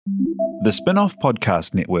The Spin-off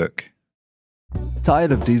Podcast Network.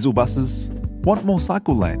 Tired of diesel buses? Want more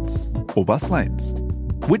cycle lanes or bus lanes?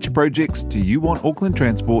 Which projects do you want Auckland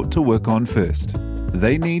Transport to work on first?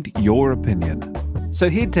 They need your opinion. So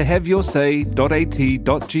head to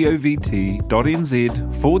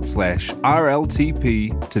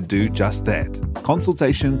haveyourSay.at.govt.nz/RLTP to do just that.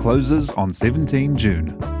 Consultation closes on 17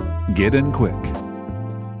 June. Get in quick.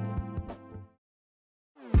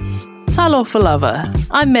 Talofa lover,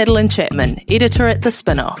 I'm Madeline Chapman, editor at The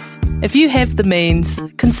Spin-off. If you have the means,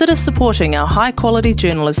 consider supporting our high-quality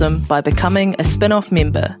journalism by becoming a Spin-off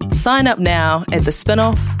member. Sign up now at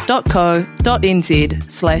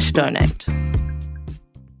thespinoff.co.nz/donate.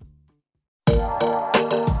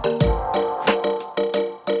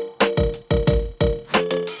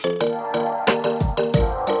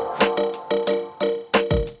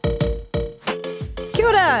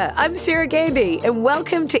 I'm Sarah Gandy, and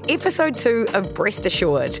welcome to episode 2 of Breast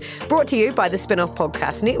Assured, brought to you by the Spin-off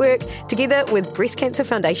Podcast Network, together with Breast Cancer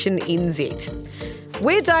Foundation NZ.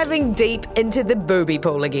 We're diving deep into the booby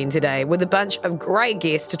pool again today with a bunch of great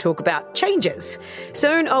guests to talk about changes.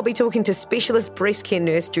 Soon I'll be talking to specialist breast care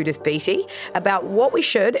nurse Judith Beattie about what we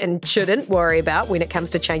should and shouldn't worry about when it comes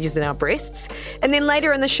to changes in our breasts. And then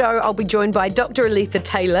later in the show I'll be joined by Dr. Aletha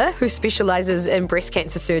Taylor, who specialises in breast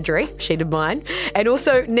cancer surgery, she did mine, and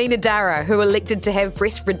also Nina Dara, who elected to have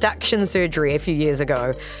breast reduction surgery a few years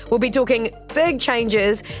ago. We'll be talking big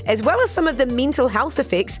changes as well as some of the mental health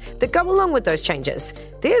effects that go along with those changes.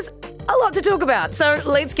 There's a lot to talk about, so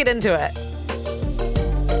let's get into it.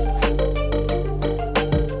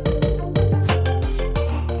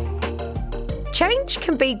 Change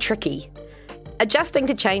can be tricky. Adjusting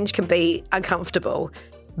to change can be uncomfortable.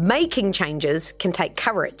 Making changes can take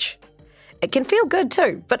courage. It can feel good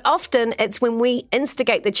too, but often it's when we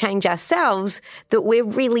instigate the change ourselves that we're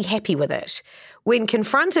really happy with it. When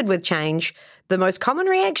confronted with change, the most common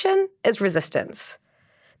reaction is resistance.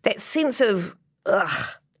 That sense of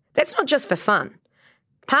ugh, that's not just for fun.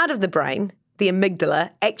 Part of the brain, the amygdala,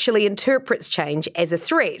 actually interprets change as a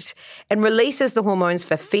threat and releases the hormones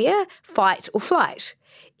for fear, fight, or flight.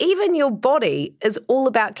 Even your body is all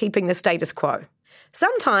about keeping the status quo.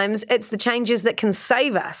 Sometimes it's the changes that can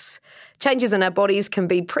save us. Changes in our bodies can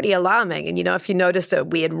be pretty alarming. And, if you notice a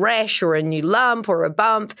weird rash or a new lump or a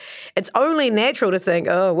bump, it's only natural to think,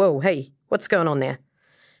 oh, whoa, hey, what's going on there?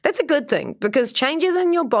 That's a good thing because changes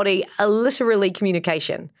in your body are literally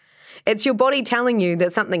communication. It's your body telling you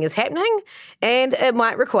that something is happening and it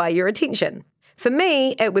might require your attention. For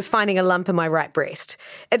me, it was finding a lump in my right breast.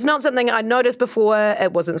 It's not something I'd noticed before.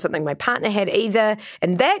 It wasn't something my partner had either.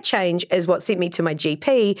 And that change is what sent me to my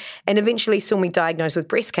GP and eventually saw me diagnosed with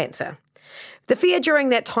breast cancer. The fear during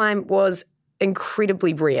that time was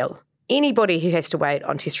incredibly real. Anybody who has to wait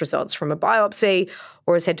on test results from a biopsy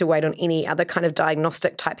or has had to wait on any other kind of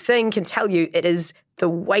diagnostic type thing can tell you it is the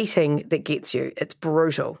waiting that gets you. It's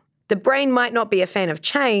brutal. The brain might not be a fan of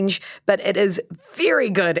change, but it is very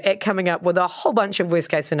good at coming up with a whole bunch of worst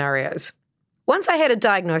case scenarios. Once I had a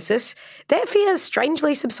diagnosis, that fear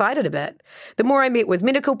strangely subsided a bit. The more I met with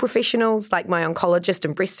medical professionals like my oncologist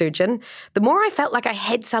and breast surgeon, the more I felt like I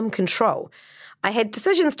had some control. I had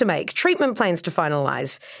decisions to make, treatment plans to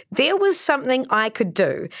finalise. There was something I could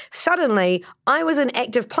do. Suddenly, I was an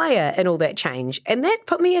active player in all that change, and that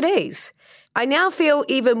put me at ease. I now feel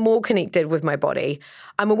even more connected with my body.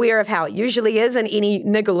 I'm aware of how it usually is, and any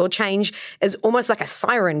niggle or change is almost like a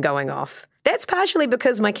siren going off. That's partially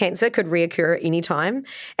because my cancer could reoccur at any time,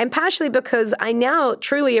 and partially because I now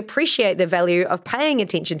truly appreciate the value of paying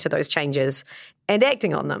attention to those changes and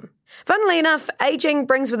acting on them. Funnily enough, aging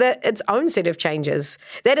brings with it its own set of changes.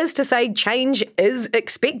 That is to say, change is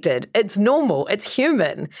expected. It's normal. It's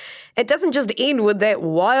human. It doesn't just end with that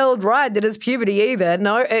wild ride that is puberty either.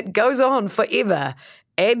 No, it goes on forever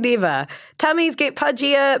and ever. Tummies get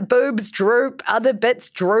pudgier, boobs droop, other bits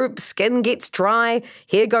droop, skin gets dry,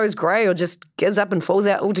 hair goes grey or just gives up and falls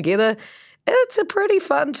out altogether. It's a pretty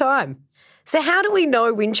fun time. So how do we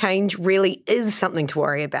know when change really is something to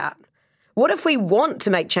worry about? What if we want to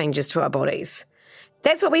make changes to our bodies?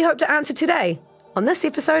 That's what we hope to answer today on this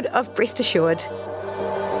episode of Breast Assured.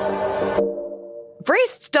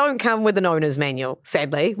 Breasts don't come with an owner's manual,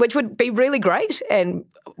 sadly, which would be really great, and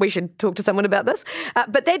we should talk to someone about this.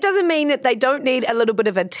 But that doesn't mean that they don't need a little bit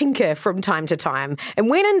of a tinker from time to time. And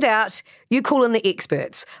when in doubt, you call in the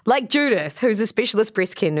experts, like Judith, who's a specialist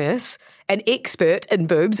breast care nurse, an expert in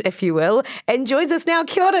boobs, if you will, and joins us now.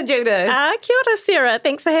 Kia ora, Judith. Kia ora, Sarah.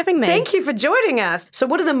 Thanks for having me. Thank you for joining us. So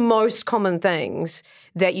what are the most common things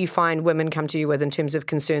that you find women come to you with in terms of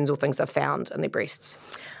concerns or things they've found in their breasts?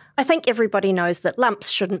 I think everybody knows that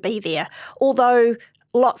lumps shouldn't be there, although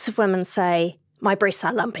lots of women say, my breasts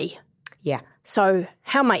are lumpy. Yeah. So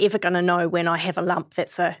how am I ever going to know when I have a lump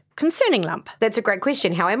that's a concerning lump? That's a great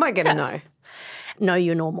question. How am I going to know? Know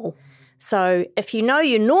you're normal. So if you know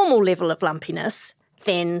your normal level of lumpiness,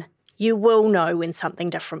 then you will know when something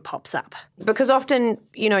different pops up. Because often,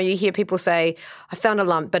 you hear people say, I found a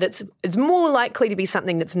lump, but it's more likely to be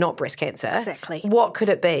something that's not breast cancer. Exactly. What could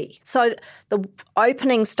it be? So the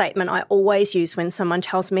opening statement I always use when someone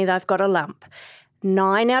tells me they've got a lump,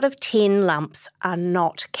 9 out of 10 lumps are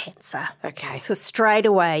not cancer. Okay. So straight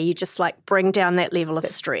away, you just bring down that level of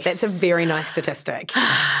stress. That's a very nice statistic.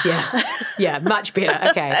 Yeah. Yeah, much better.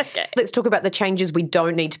 Okay. Let's talk about the changes we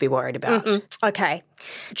don't need to be worried about. Mm-hmm. Okay.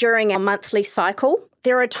 During a monthly cycle,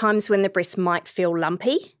 there are times when the breast might feel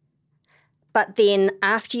lumpy, but then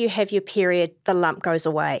after you have your period, the lump goes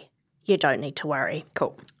away. You don't need to worry.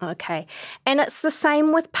 Cool. Okay. And it's the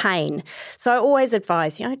same with pain. So I always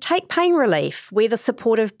advise, take pain relief, wear the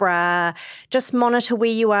supportive bra, just monitor where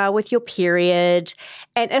you are with your period.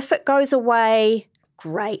 And if it goes away,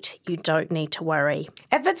 great, you don't need to worry.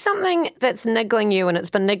 If it's something that's niggling you and it's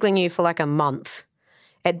been niggling you for a month,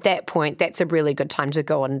 at that point, that's a really good time to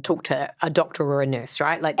go and talk to a doctor or a nurse,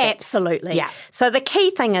 right? Absolutely. Yeah. So the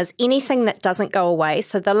key thing is anything that doesn't go away,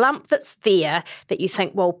 so the lump that's there that you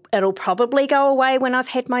think, well, it'll probably go away when I've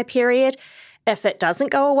had my period, if it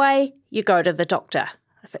doesn't go away, you go to the doctor.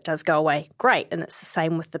 If it does go away, great. And it's the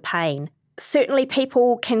same with the pain. Certainly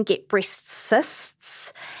people can get breast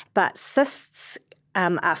cysts, but cysts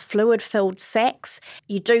are fluid-filled sacs.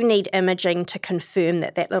 You do need imaging to confirm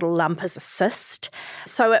that little lump is a cyst.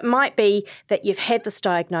 So it might be that you've had this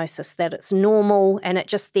diagnosis, that it's normal, and it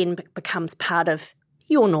just then becomes part of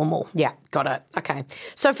your normal. Yeah, got it. Okay.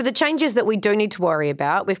 So for the changes that we do need to worry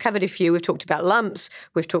about, we've covered a few. We've talked about lumps.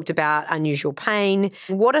 We've talked about unusual pain.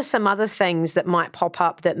 What are some other things that might pop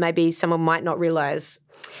up that maybe someone might not realise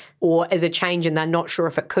or as a change and they're not sure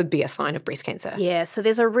if it could be a sign of breast cancer? Yeah, so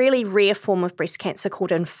there's a really rare form of breast cancer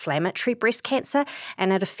called inflammatory breast cancer,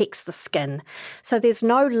 and it affects the skin. So there's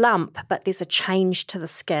no lump, but there's a change to the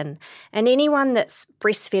skin. And anyone that's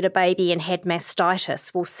breastfed a baby and had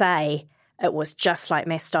mastitis will say, it was just like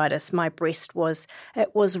mastitis. My breast was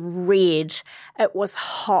red, it was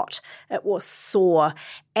hot, it was sore.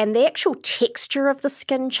 And the actual texture of the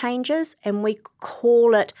skin changes, and we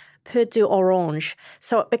call it peau d'orange.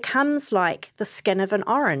 So it becomes like the skin of an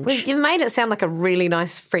orange. You've made it sound like a really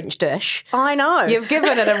nice French dish. I know. You've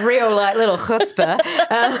given it a real little chutzpah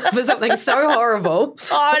for something so horrible.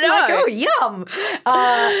 I know. Oh, yum.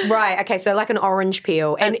 Right, okay, so like an orange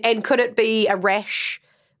peel. And could it be a rash?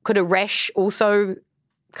 Could a rash also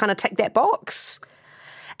kind of tick that box?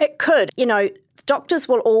 It could. Doctors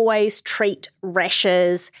will always treat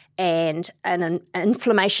rashes and an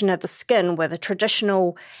inflammation of the skin with a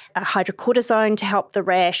traditional hydrocortisone to help the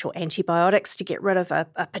rash or antibiotics to get rid of a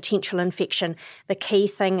potential infection. The key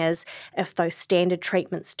thing is if those standard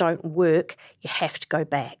treatments don't work, you have to go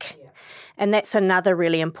back. Yeah. And that's another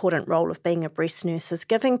really important role of being a breast nurse, is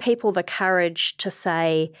giving people the courage to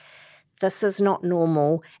say, this is not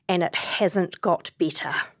normal and it hasn't got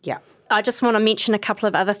better. Yeah. I just want to mention a couple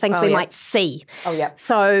of other things we might see. Oh, yeah.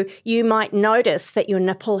 So you might notice that your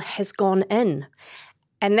nipple has gone in.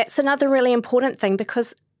 And that's another really important thing,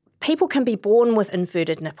 because people can be born with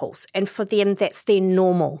inverted nipples, and for them that's their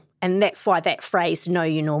normal. And that's why that phrase, know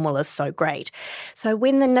your normal, is so great. So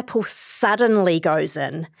when the nipple suddenly goes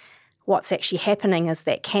in, what's actually happening is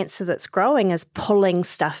that cancer that's growing is pulling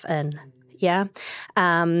stuff in. Yeah.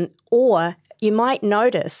 Or you might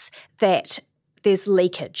notice that there's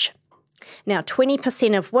leakage. Now,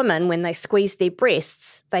 20% of women, when they squeeze their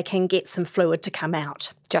breasts, they can get some fluid to come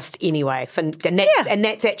out. Just anyway. And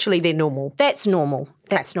that's actually their normal. That's normal.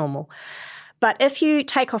 That's normal. But if you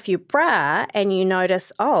take off your bra and you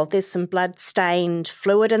notice, there's some blood-stained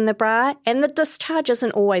fluid in the bra, and the discharge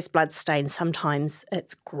isn't always blood-stained. Sometimes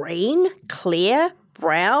it's green, clear,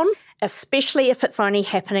 brown, especially if it's only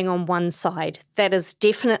happening on one side. That is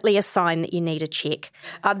definitely a sign that you need a check.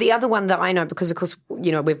 The other one that I know, because of course,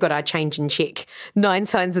 we've got our change and check 9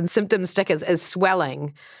 signs and symptoms stickers, is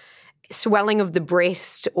swelling. Swelling of the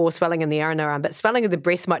breast or swelling in the arm, but swelling of the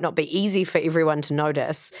breast might not be easy for everyone to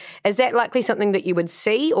notice. Is that likely something that you would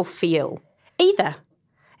see or feel? Either,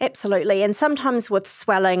 absolutely. And sometimes with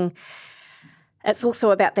swelling, it's also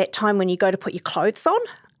about that time when you go to put your clothes on.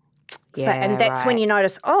 Yeah, and that's when you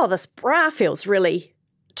notice, this bra feels really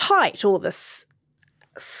tight, or this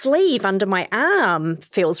sleeve under my arm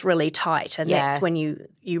feels really tight, and Yeah. that's when you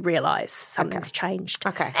realise something's changed.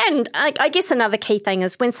 Okay. And I guess another key thing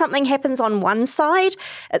is when something happens on one side,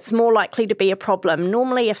 it's more likely to be a problem.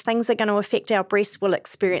 Normally, if things are going to affect our breast, we'll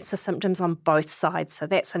experience the symptoms on both sides. So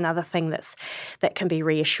that's another thing that can be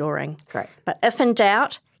reassuring. Great. But if in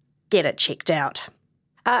doubt, get it checked out.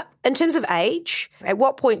 In terms of age, at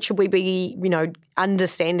what point should we be,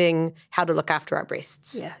 understanding how to look after our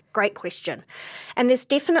breasts? Yeah, great question. And there's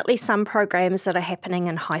definitely some programs that are happening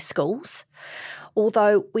in high schools,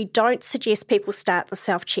 although we don't suggest people start the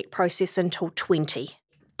self-check process until 20.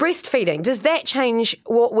 Breastfeeding, does that change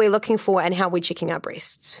what we're looking for and how we're checking our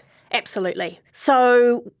breasts? Absolutely.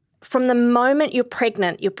 So from the moment you're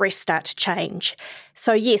pregnant, your breasts start to change.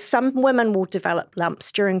 So yes, some women will develop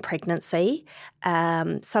lumps during pregnancy.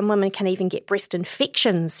 Some women can even get breast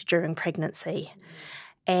infections during pregnancy.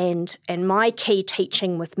 And my key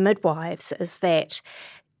teaching with midwives is that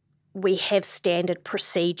we have standard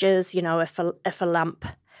procedures. If a lump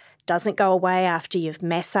doesn't go away after you've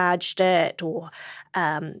massaged it, or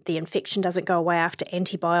the infection doesn't go away after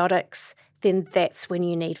antibiotics, then that's when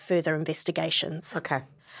you need further investigations. Okay.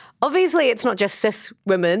 Obviously, it's not just cis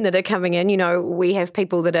women that are coming in. We have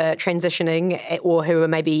people that are transitioning or who are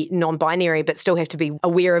maybe non-binary but still have to be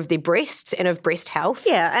aware of their breasts and of breast health.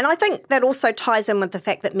 Yeah, and I think that also ties in with the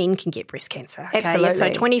fact that men can get breast cancer. Okay? Absolutely.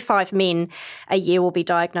 So 25 men a year will be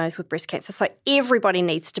diagnosed with breast cancer. So everybody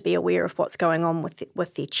needs to be aware of what's going on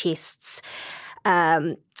with their chests.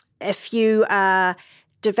 If you are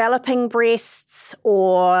developing breasts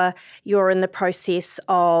or you're in the process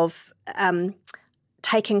of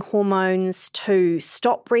taking hormones to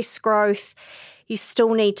stop breast growth, you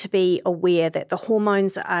still need to be aware that the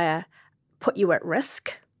hormones put you at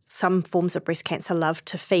risk. Some forms of breast cancer love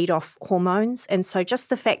to feed off hormones, and so just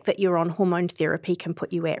the fact that you're on hormone therapy can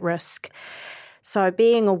put you at risk. So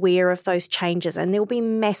being aware of those changes, and there'll be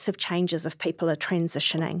massive changes if people are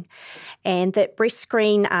transitioning. And that Breast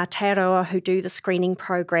Screen, Aotearoa, who do the screening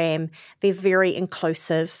program, they're very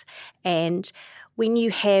inclusive, and when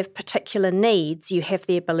you have particular needs, you have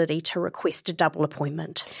the ability to request a double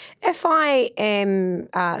appointment. If I am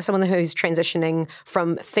someone who's transitioning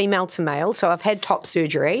from female to male, so I've had top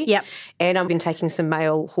surgery, Yep. and I've been taking some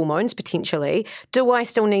male hormones potentially, do I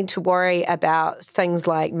still need to worry about things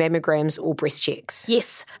like mammograms or breast checks?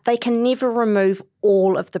 Yes, they can never remove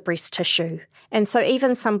all of the breast tissue. And so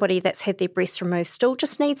even somebody that's had their breast removed still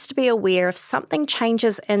just needs to be aware if something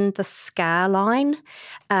changes in the scar line,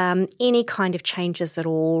 any kind of changes at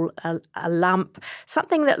all, a lump,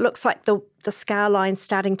 something that looks like the scar line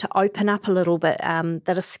starting to open up a little bit,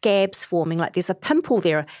 that a scab's forming, like there's a pimple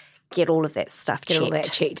there. Get all of that stuff checked. Get all that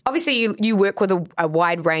checked. Obviously, you work with a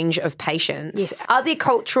wide range of patients. Yes. Are there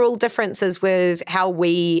cultural differences with how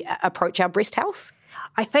we approach our breast health?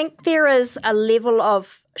 I think there is a level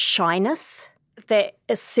of shyness that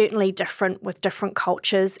is certainly different with different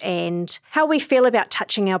cultures, and how we feel about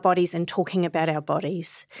touching our bodies and talking about our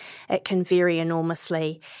bodies. It can vary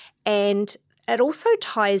enormously. And it also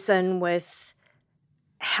ties in with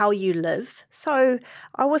how you live. So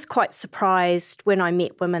I was quite surprised when I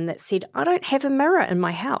met women that said, I don't have a mirror in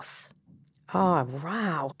my house. Oh,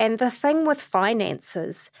 wow. And the thing with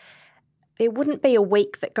finances, there wouldn't be a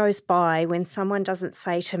week that goes by when someone doesn't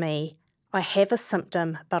say to me, I have a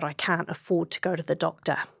symptom, but I can't afford to go to the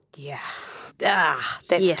doctor. Yeah. That's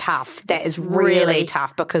Yes, tough. That it's is really really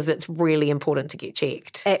tough because it's really important to get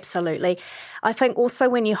checked. Absolutely. I think also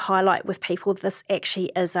when you highlight with people this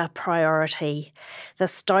actually is a priority.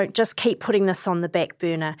 Don't just keep putting this on the back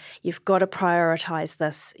burner. You've got to prioritise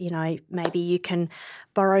this. Maybe you can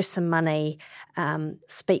borrow some money,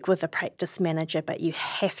 speak with a practice manager, but you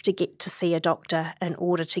have to get to see a doctor in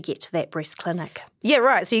order to get to that breast clinic. Yeah,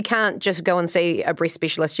 right. So you can't just go and see a breast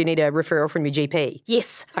specialist. You need a referral from your GP.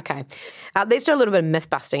 Yes. Okay. Let's do a little bit of myth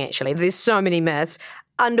busting, actually. There's so many myths.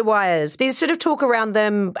 Underwires. There's sort of talk around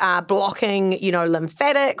them blocking,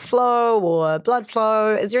 lymphatic flow or blood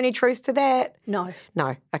flow. Is there any truth to that? No.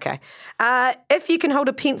 No. Okay. If you can hold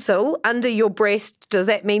a pencil under your breast, does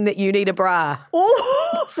that mean that you need a bra?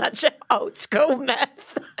 Oh, such an old school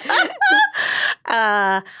myth.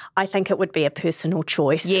 I think it would be a personal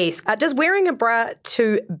choice. Yes. Does wearing a bra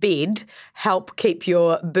to bed help keep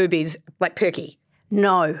your boobies perky?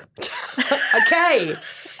 No. Okay.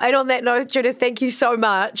 And on that note, Judith, thank you so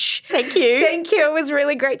much. Thank you. Thank you. It was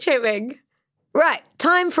really great chatting. Right,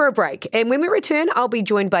 time for a break. And when we return, I'll be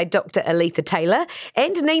joined by Dr. Aletha Taylor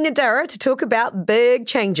and Nina Durra to talk about big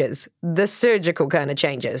changes, the surgical kind of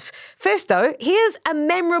changes. First, though, here's a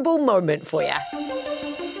memorable moment for you.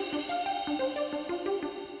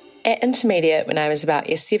 At intermediate, when I was about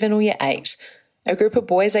year 7 or year 8, A group of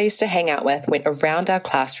boys I used to hang out with went around our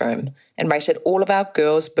classroom and rated all of our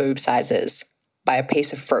girls' boob sizes by a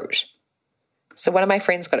piece of fruit. So one of my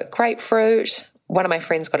friends got a grapefruit, one of my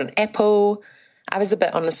friends got an apple, I was a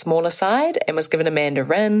bit on the smaller side and was given a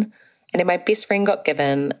mandarin, and then my best friend got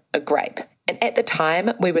given a grape. And at the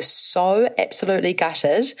time, we were so absolutely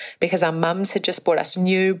gutted because our mums had just bought us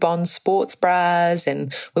new Bond sports bras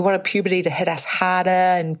and we wanted puberty to hit us harder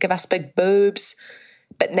and give us big boobs.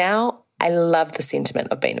 But now I love the sentiment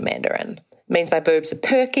of being a mandarin. It means my boobs are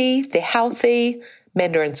perky, they're healthy,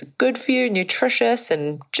 mandarins are good for you, nutritious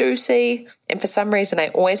and juicy. And for some reason, I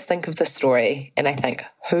always think of this story and I think,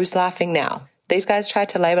 who's laughing now? These guys tried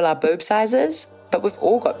to label our boob sizes, but we've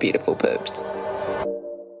all got beautiful boobs.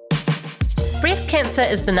 Breast cancer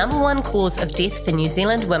is the number one cause of death for New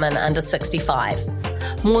Zealand women under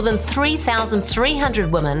 65. More than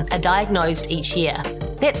 3,300 women are diagnosed each year.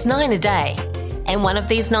 That's 9 a day. And one of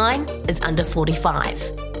these 9 is under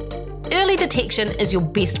 45. Early detection is your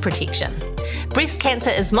best protection. Breast cancer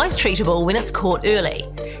is most treatable when it's caught early.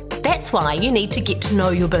 That's why you need to get to know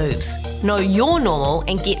your boobs, know you're normal,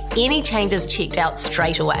 and get any changes checked out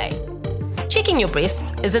straight away. Checking your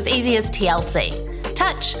breasts is as easy as TLC.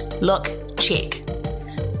 Touch, look, check.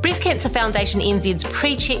 Breast Cancer Foundation NZ's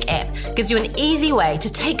pre-check app gives you an easy way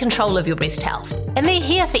to take control of your breast health. And they're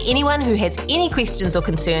here for anyone who has any questions or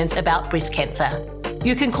concerns about breast cancer.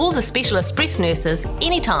 You can call the specialist breast nurses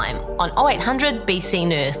anytime on 0800 BC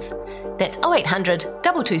Nurse. That's 0800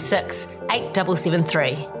 226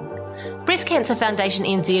 8773. Breast Cancer Foundation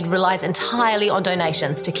NZ relies entirely on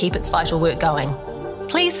donations to keep its vital work going.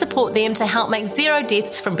 Please support them to help make zero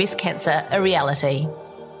deaths from breast cancer a reality.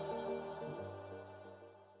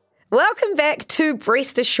 Welcome back to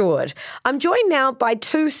Breast Assured. I'm joined now by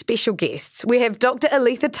 2 special guests. We have Dr.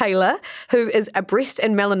 Aletha Taylor, who is a breast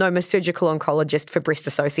and melanoma surgical oncologist for Breast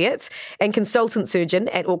Associates and consultant surgeon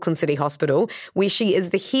at Auckland City Hospital, where she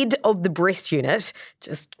is the head of the breast unit,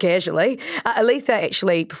 just casually. Aletha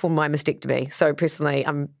actually performed my mastectomy, so personally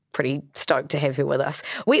I'm pretty stoked to have her with us.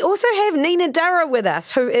 We also have Nina Dara with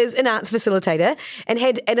us, who is an arts facilitator and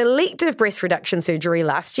had an elective breast reduction surgery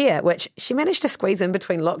last year, which she managed to squeeze in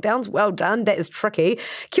between lockdowns. Well done. That is tricky.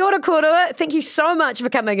 Kia ora kōrua. Thank you so much for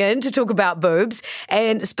coming in to talk about boobs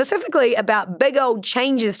and specifically about big old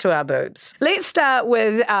changes to our boobs. Let's start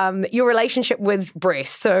with your relationship with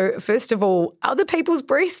breasts. So first of all, other people's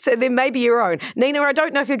breasts and then maybe your own. Nina, I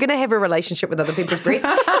don't know if you're going to have a relationship with other people's breasts,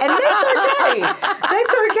 and that's okay.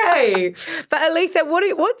 That's okay. But Aletha,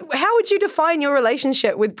 how would you define your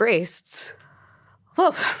relationship with breasts?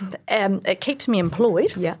 Well, it keeps me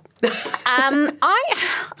employed. Yeah. I've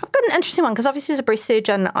got an interesting one because obviously as a breast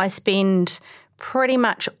surgeon, I spend pretty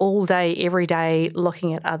much all day, every day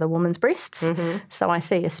looking at other women's breasts. Mm-hmm. So I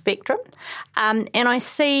see a spectrum. And I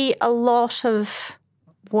see a lot of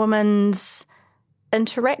women's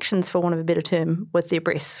interactions, for want of a better term, with their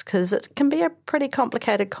breasts because it can be a pretty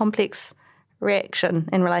complicated, complex reaction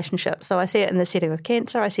in relationships. So I see it in the setting of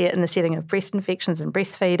cancer, I see it in the setting of breast infections and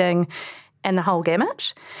breastfeeding and the whole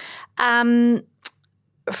gamut. From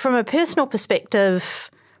a personal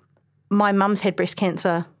perspective, my mum's had breast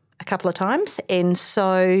cancer a couple of times, and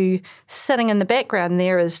so sitting in the background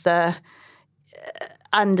there is the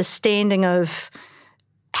understanding of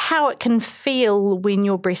how it can feel when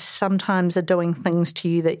your breasts sometimes are doing things to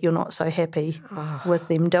you that you're not so happy with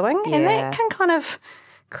them doing. Yeah. And that can kind of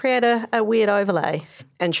create a weird overlay.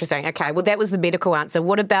 Interesting. Okay, well, that was the medical answer.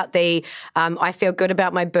 What about the I feel good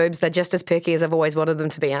about my boobs, they're just as perky as I've always wanted them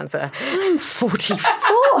to be answer? I'm 44.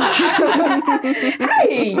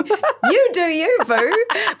 Hey, you do you, boo.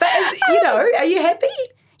 But, are you happy?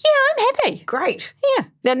 Yeah, I'm happy. Great. Yeah.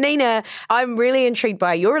 Now, Nina, I'm really intrigued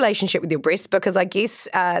by your relationship with your breasts because I guess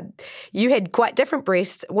you had quite different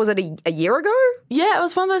breasts. Was it a year ago? Yeah, it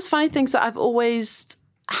was one of those funny things that I've always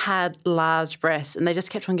had large breasts and they just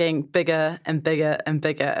kept on getting bigger and bigger and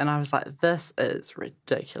bigger. And I was like, this is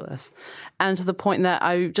ridiculous. And to the point that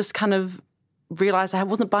I just kind of realised I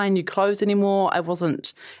wasn't buying new clothes anymore.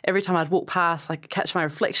 Every time I'd walk past, catch my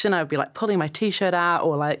reflection, I would be pulling my T-shirt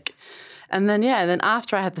out and then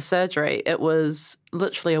after I had the surgery, it was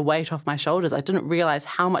literally a weight off my shoulders. I didn't realise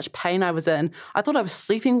how much pain I was in. I thought I was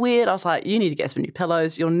sleeping weird. I was like, you need to get some new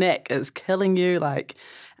pillows. Your neck is killing you.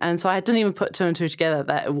 And so I didn't even put 2 and 2 together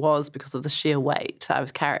that it was because of the sheer weight that I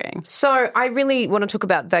was carrying. So I really want to talk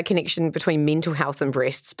about the connection between mental health and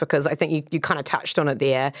breasts because I think you kind of touched on it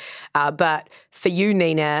there. But for you,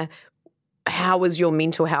 Nina, how was your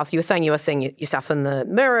mental health? You were saying you were seeing yourself in the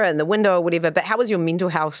mirror, in the window or whatever, but how was your mental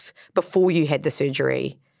health before you had the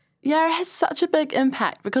surgery? Yeah, it has such a big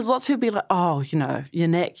impact because lots of people be like, oh, you know, your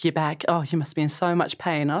neck, your back, oh, you must be in so much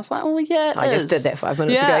pain. I was like, oh, yeah, I just did that 5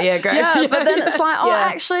 minutes ago. Yeah, great. Yeah, but then it's like, oh,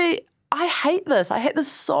 actually, I hate this. I hate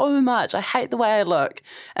this so much. I hate the way I look.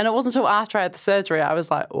 And it wasn't until after I had the surgery, I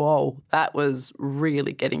was like, whoa, that was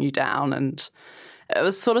really getting you down. And it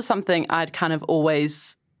was sort of something I'd kind of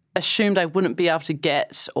always assumed I wouldn't be able to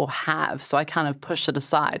get or have, so I kind of pushed it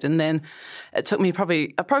aside. And then it took me I've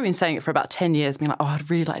probably been saying it for about 10 years, being like, oh, I'd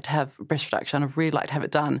really like to have breast reduction, I'd really like to have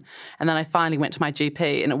it done. And then I finally went to my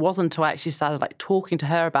GP, and it wasn't until I actually started like talking to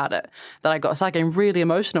her about it that I started getting really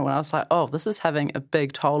emotional, and I was like, oh, this is having a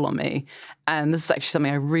big toll on me, and this is actually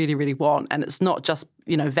something I really, really want. And it's not just,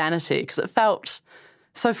 you know, vanity, because it felt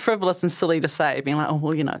so frivolous and silly to say, being like, oh,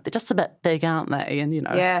 well, you know, they're just a bit big, aren't they? And, you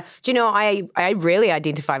know. Yeah. Do you know, I really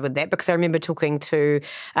identify with that because I remember talking to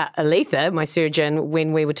Aletha, my surgeon,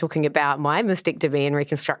 when we were talking about my mastectomy and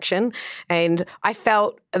reconstruction, and I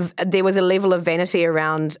felt there was a level of vanity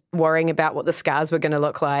around worrying about what the scars were going to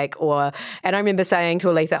look like. And I remember saying to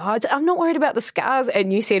Aletha, oh, I'm not worried about the scars.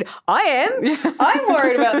 And you said, I am. I'm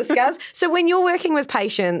worried about the scars. So when you're working with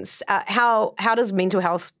patients, how does mental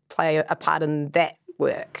health play a part in that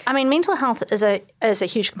work? I mean, mental health is a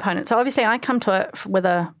huge component. So obviously I come to it with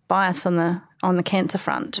a bias on the cancer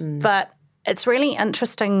front, but it's really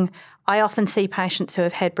interesting. I often see patients who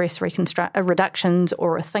have had breast reductions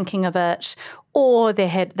or are thinking of it, or they've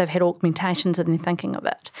had augmentations and they're thinking of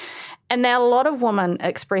it. And now a lot of women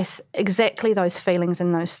express exactly those feelings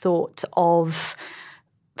and those thoughts of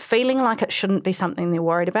feeling like it shouldn't be something they're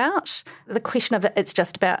worried about. The question of it's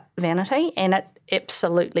just about vanity, and it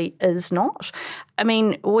absolutely is not. I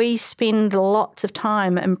mean, we spend lots of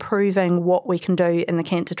time improving what we can do in the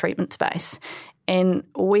cancer treatment space, and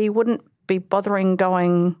we wouldn't be bothering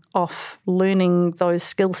going off learning those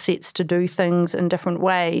skill sets to do things in different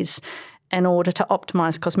ways in order to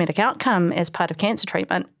optimise cosmetic outcome as part of cancer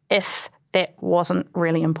treatment if that wasn't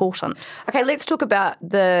really important. Okay, let's talk about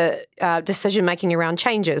the decision-making around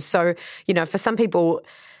changes. So, you know, for some people,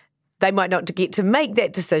 they might not get to make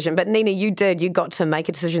that decision, but Nina, you got to make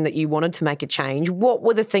a decision that you wanted to make a change. What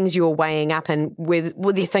were the things you were weighing up, and were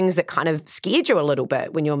there things that kind of scared you a little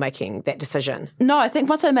bit when you were making that decision? No, I think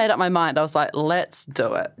once I made up my mind, I was like, let's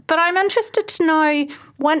do it. But I'm interested to know,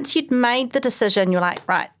 once you'd made the decision, you're like,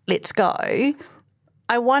 right, let's go.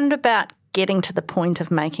 I wonder about getting to the point of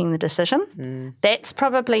making the decision. That's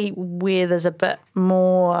probably where there's a bit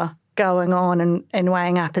more going on and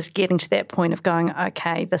weighing up, is getting to that point of going,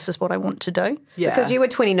 okay, this is what I want to do. Yeah. Because you were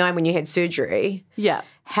 29 when you had surgery. Yeah.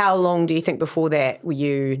 How long do you think before that were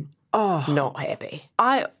you not happy?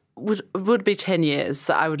 I would be 10 years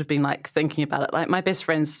that I would have been like thinking about it. Like my best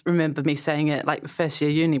friends remember me saying it like the first year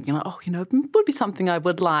uni, being like, oh, you know, it would be something I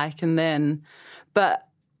would like. And then, but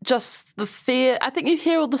just the fear, I think you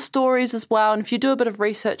hear all the stories as well. And if you do a bit of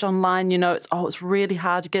research online, you know, it's really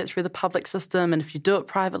hard to get through the public system. And if you do it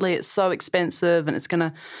privately, it's so expensive and it's going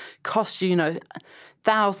to cost you, you know,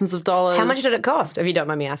 thousands of dollars. How much did it cost, if you don't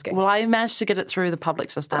mind me asking? Well, I managed to get it through the public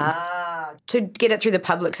system. To get it through the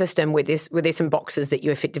public system, were there some boxes that you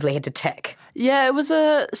effectively had to tick? Yeah, it was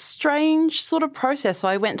a strange sort of process. So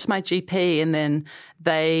I went to my GP, and then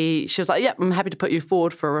she was like, yep, I'm happy to put you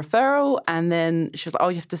forward for a referral. And then she was like, oh,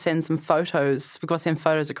 you have to send some photos. We've got to send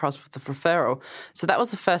photos across with the referral. So that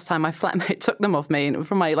was the first time my flatmate took them off me, and it was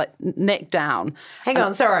from my like neck down. Hang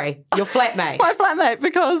on, sorry, your flatmate? My flatmate,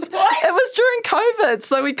 because it was during COVID,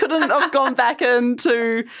 so we couldn't have gone back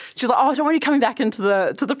into. She's like, oh, I don't want you coming back into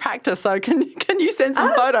the practice. So can you send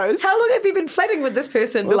some photos? How long have you been flatting with this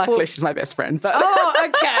person before? Luckily, she's my best friend. But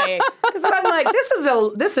okay. Because I'm like,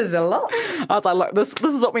 this is a lot. I was like, look,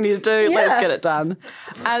 this is what we need to do. Yeah. Let's get it done.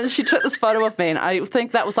 And she took this photo of me, and I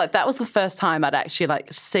think that was the first time I'd actually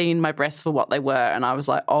like seen my breasts for what they were, and I was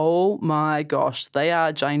like, oh my gosh, they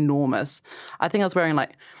are ginormous. I think I was wearing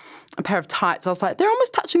like a pair of tights. I was like, they're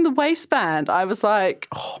almost touching the waistband. I was like,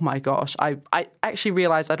 oh my gosh. I actually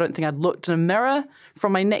realised I don't think I'd looked in a mirror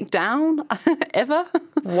from my neck down ever.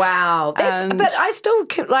 Wow. But I still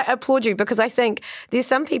applaud you, because I think there's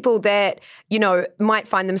some people that, you know, might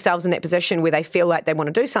find themselves in that position where they feel like they want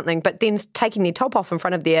to do something, but then taking their top off in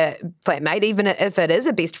front of their flatmate, even if it is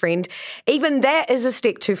a best friend, even that is a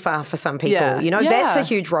step too far for some people. Yeah. You know, that's a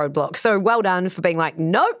huge roadblock. So well done for being like,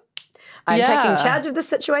 nope. I'm taking charge of the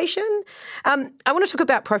situation. I want to talk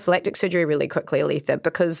about prophylactic surgery really quickly, Aletha,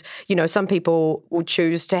 because, you know, some people will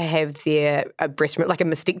choose to have their breast, like a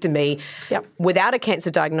mastectomy, without a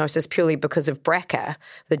cancer diagnosis purely because of BRCA,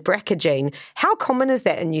 the BRCA gene. How common is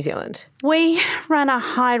that in New Zealand? We run a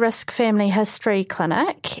high-risk family history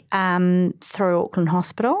clinic through Auckland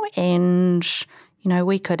Hospital, and, you know,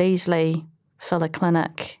 we could easily fill a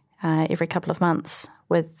clinic every couple of months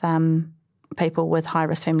with people with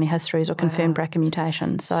high-risk family histories or confirmed BRCA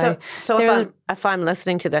mutations. So if I'm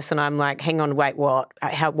listening to this and I'm like, hang on, wait, what?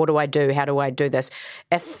 What do I do? How do I do this?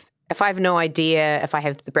 If I have no idea if I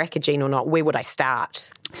have the BRCA gene or not, where would I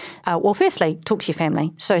start? Well, firstly, talk to your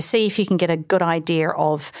family. So see if you can get a good idea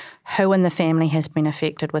of who in the family has been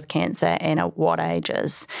affected with cancer and at what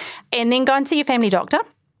ages. And then go and see your family doctor.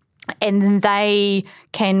 And they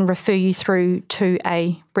can refer you through to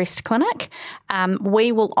a breast clinic.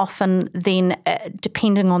 We will often then,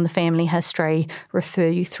 depending on the family history, refer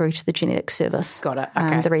you through to the genetic service. Got it.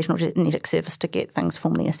 Okay. The regional genetic service to get things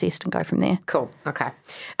formally assessed and go from there. Cool. Okay.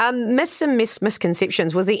 Myths and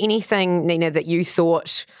misconceptions. Was there anything, Nina, that you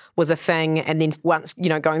thought was a thing and then once,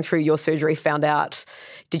 going through your surgery found out,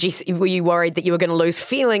 were you worried that you were going to lose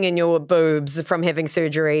feeling in your boobs from having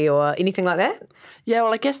surgery or anything like that? Yeah,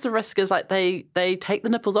 well, I guess the risk is like they take the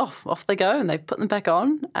nipples off they go and they put them back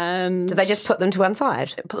on. And do they just put them to one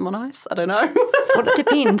side? Put them on ice? I don't know. Well, it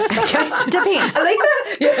depends. Depends.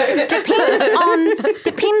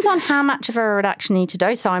 Depends on how much of a reduction you need to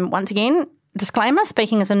do. So I'm, once again, disclaimer,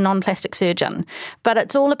 speaking as a non-plastic surgeon, but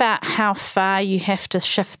it's all about how far you have to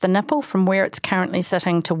shift the nipple from where it's currently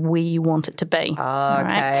sitting to where you want it to be. Okay.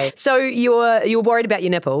 Right? So you're worried about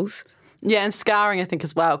your nipples? Yeah, and scarring, I think,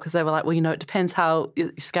 as well, because they were like, well, it depends how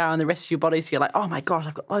you scar on the rest of your body. So you're like, oh, my God,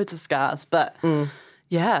 I've got loads of scars. But,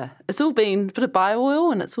 yeah, it's all been a bit of bio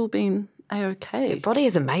oil and it's all been A-okay. Your body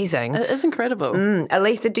is amazing. It is incredible.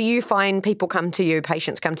 Aletha, do you find patients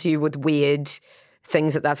come to you with weird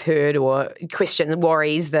things that they've heard or questions,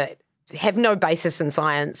 worries that have no basis in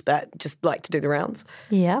science but just like to do the rounds?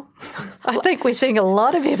 Yeah. I think we're seeing a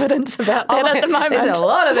lot of evidence about that at the moment. There's a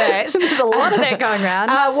lot of that. There's a lot of that going around.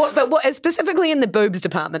 What specifically in the boobs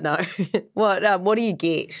department though? What do you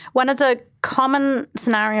get? One of the common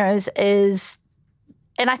scenarios is,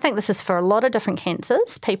 and I think this is for a lot of different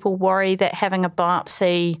cancers, people worry that having a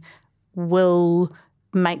biopsy will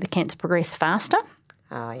make the cancer progress faster.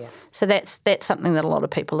 Oh, yeah. So that's something that a lot of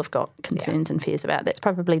people have got concerns and fears about. That's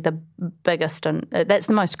probably the biggest and that's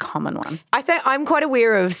the most common one. I think I'm quite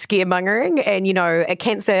aware of scaremongering and, a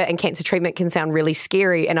cancer and cancer treatment can sound really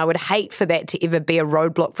scary and I would hate for that to ever be a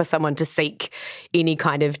roadblock for someone to seek any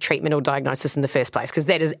kind of treatment or diagnosis in the first place because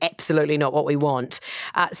that is absolutely not what we want.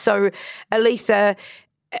 So, Aletha,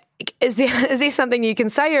 is there something you can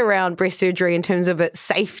say around breast surgery in terms of its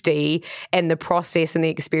safety and the process and the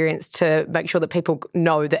experience to make sure that people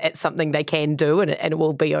know that it's something they can do and it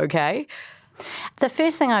will be okay? The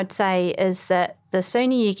first thing I'd say is that the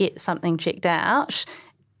sooner you get something checked out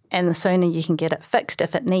and the sooner you can get it fixed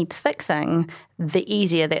if it needs fixing, the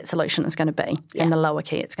easier that solution is going to be and the lower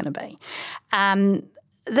key it's going to be.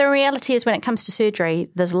 The reality is when it comes to surgery,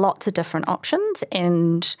 there's lots of different options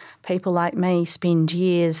and people like me spend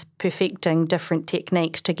years perfecting different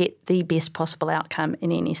techniques to get the best possible outcome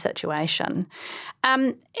in any situation.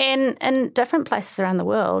 And in different places around the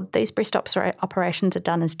world, these breast operations are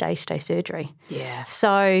done as day-stay surgery. Yeah.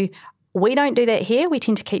 So we don't do that here. We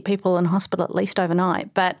tend to keep people in hospital at least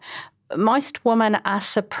overnight, but most women are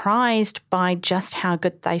surprised by just how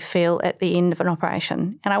good they feel at the end of an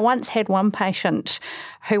operation. And I once had one patient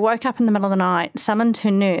who woke up in the middle of the night, summoned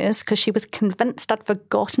her nurse because she was convinced I'd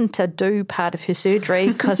forgotten to do part of her surgery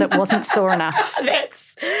because it wasn't sore enough.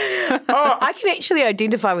 I can actually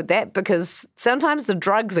identify with that because sometimes the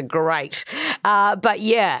drugs are great. But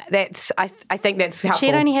yeah, I think that's helpful.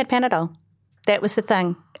 She'd only had Panadol. That was the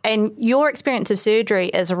thing. And your experience of surgery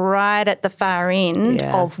is right at the far end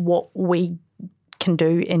of what we can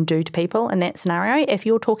do to people in that scenario. If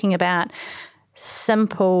you're talking about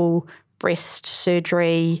simple breast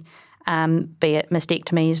surgery, be it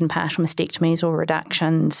mastectomies and partial mastectomies or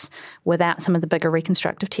reductions, without some of the bigger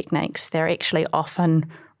reconstructive techniques, they're actually often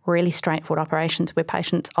really straightforward operations where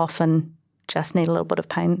patients often just need a little bit of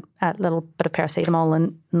pain, a little bit of paracetamol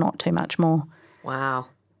and not too much more. Wow.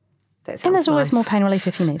 And there's always more pain relief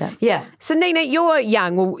if you need it. Yeah. So, Nina, you're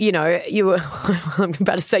young. Well, you were, I'm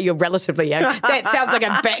about to say you're relatively young. That sounds like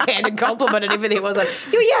a backhanded compliment and everything. It was like,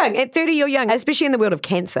 you're young. At 30, you're young, especially in the world of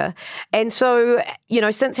cancer. And so,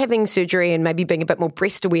 since having surgery and maybe being a bit more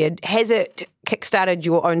breast aware, has it kickstarted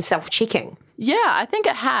your own self-checking? Yeah, I think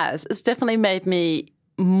it has. It's definitely made me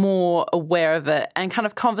more aware of it and kind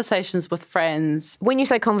of conversations with friends. When you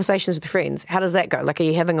say conversations with friends, how does that go? Like, are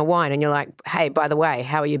you having a wine and you're like, hey, by the way,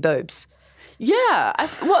 how are your boobs? Yeah.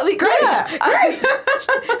 Great.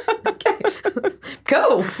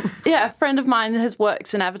 Cool. Yeah, a friend of mine has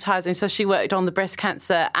worked in advertising, so she worked on the breast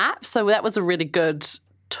cancer app. So that was a really good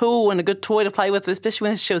tool and a good toy to play with, especially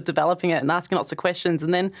when she was developing it and asking lots of questions.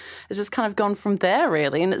 And then it's just kind of gone from there,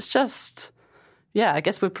 really. And it's just... I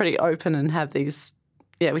guess we're pretty open and have these,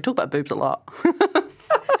 we talk about boobs a lot.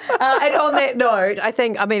 And on that note,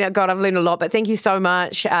 God, I've learned a lot, but thank you so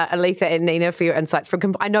much, Aletha and Nina, for your insights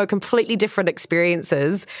from, I know, completely different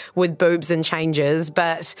experiences with boobs and changes,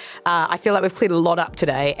 but I feel like we've cleared a lot up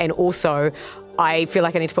today, and also I feel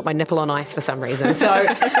like I need to put my nipple on ice for some reason. So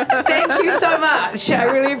thank you so much. I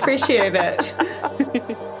really appreciate it.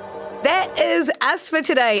 That is us for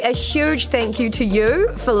today. A huge thank you to you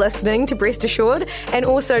for listening to Breast Assured, and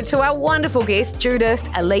also to our wonderful guests, Judith,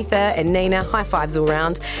 Aletha and Nina. High fives all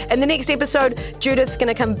round. In the next episode, Judith's going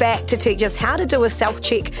to come back to teach us how to do a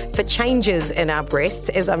self-check for changes in our breasts.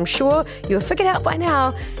 As I'm sure you've figured out by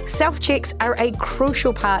now, self-checks are a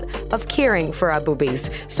crucial part of caring for our boobies.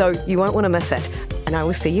 So you won't want to miss it. And I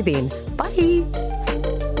will see you then. Bye.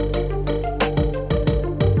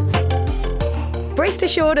 Breast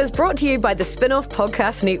Assured is brought to you by the Spin-Off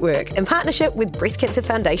Podcast Network in partnership with Breast Cancer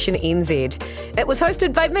Foundation NZ. It was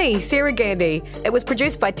hosted by me, Sarah Gandy. It was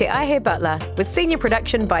produced by Te Aihe Butler, with senior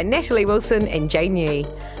production by Natalie Wilson and Jane Yee.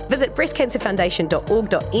 Visit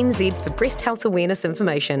breastcancerfoundation.org.nz for breast health awareness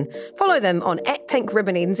information. Follow them on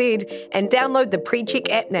 @PinkRibbonNZ and download the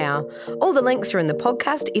PreCheck app now. All the links are in the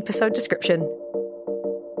podcast episode description.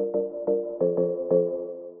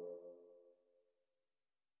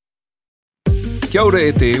 Kia ora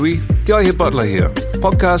e te iwi, Te Aihe Butler here,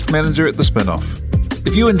 podcast manager at The Spin-Off.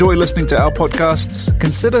 If you enjoy listening to our podcasts,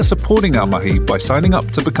 consider supporting our mahi by signing up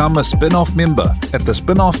to become a Spin-Off member at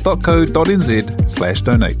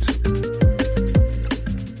thespinoff.co.nz/donate.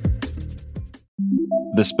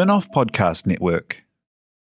 The Spin-Off Podcast Network.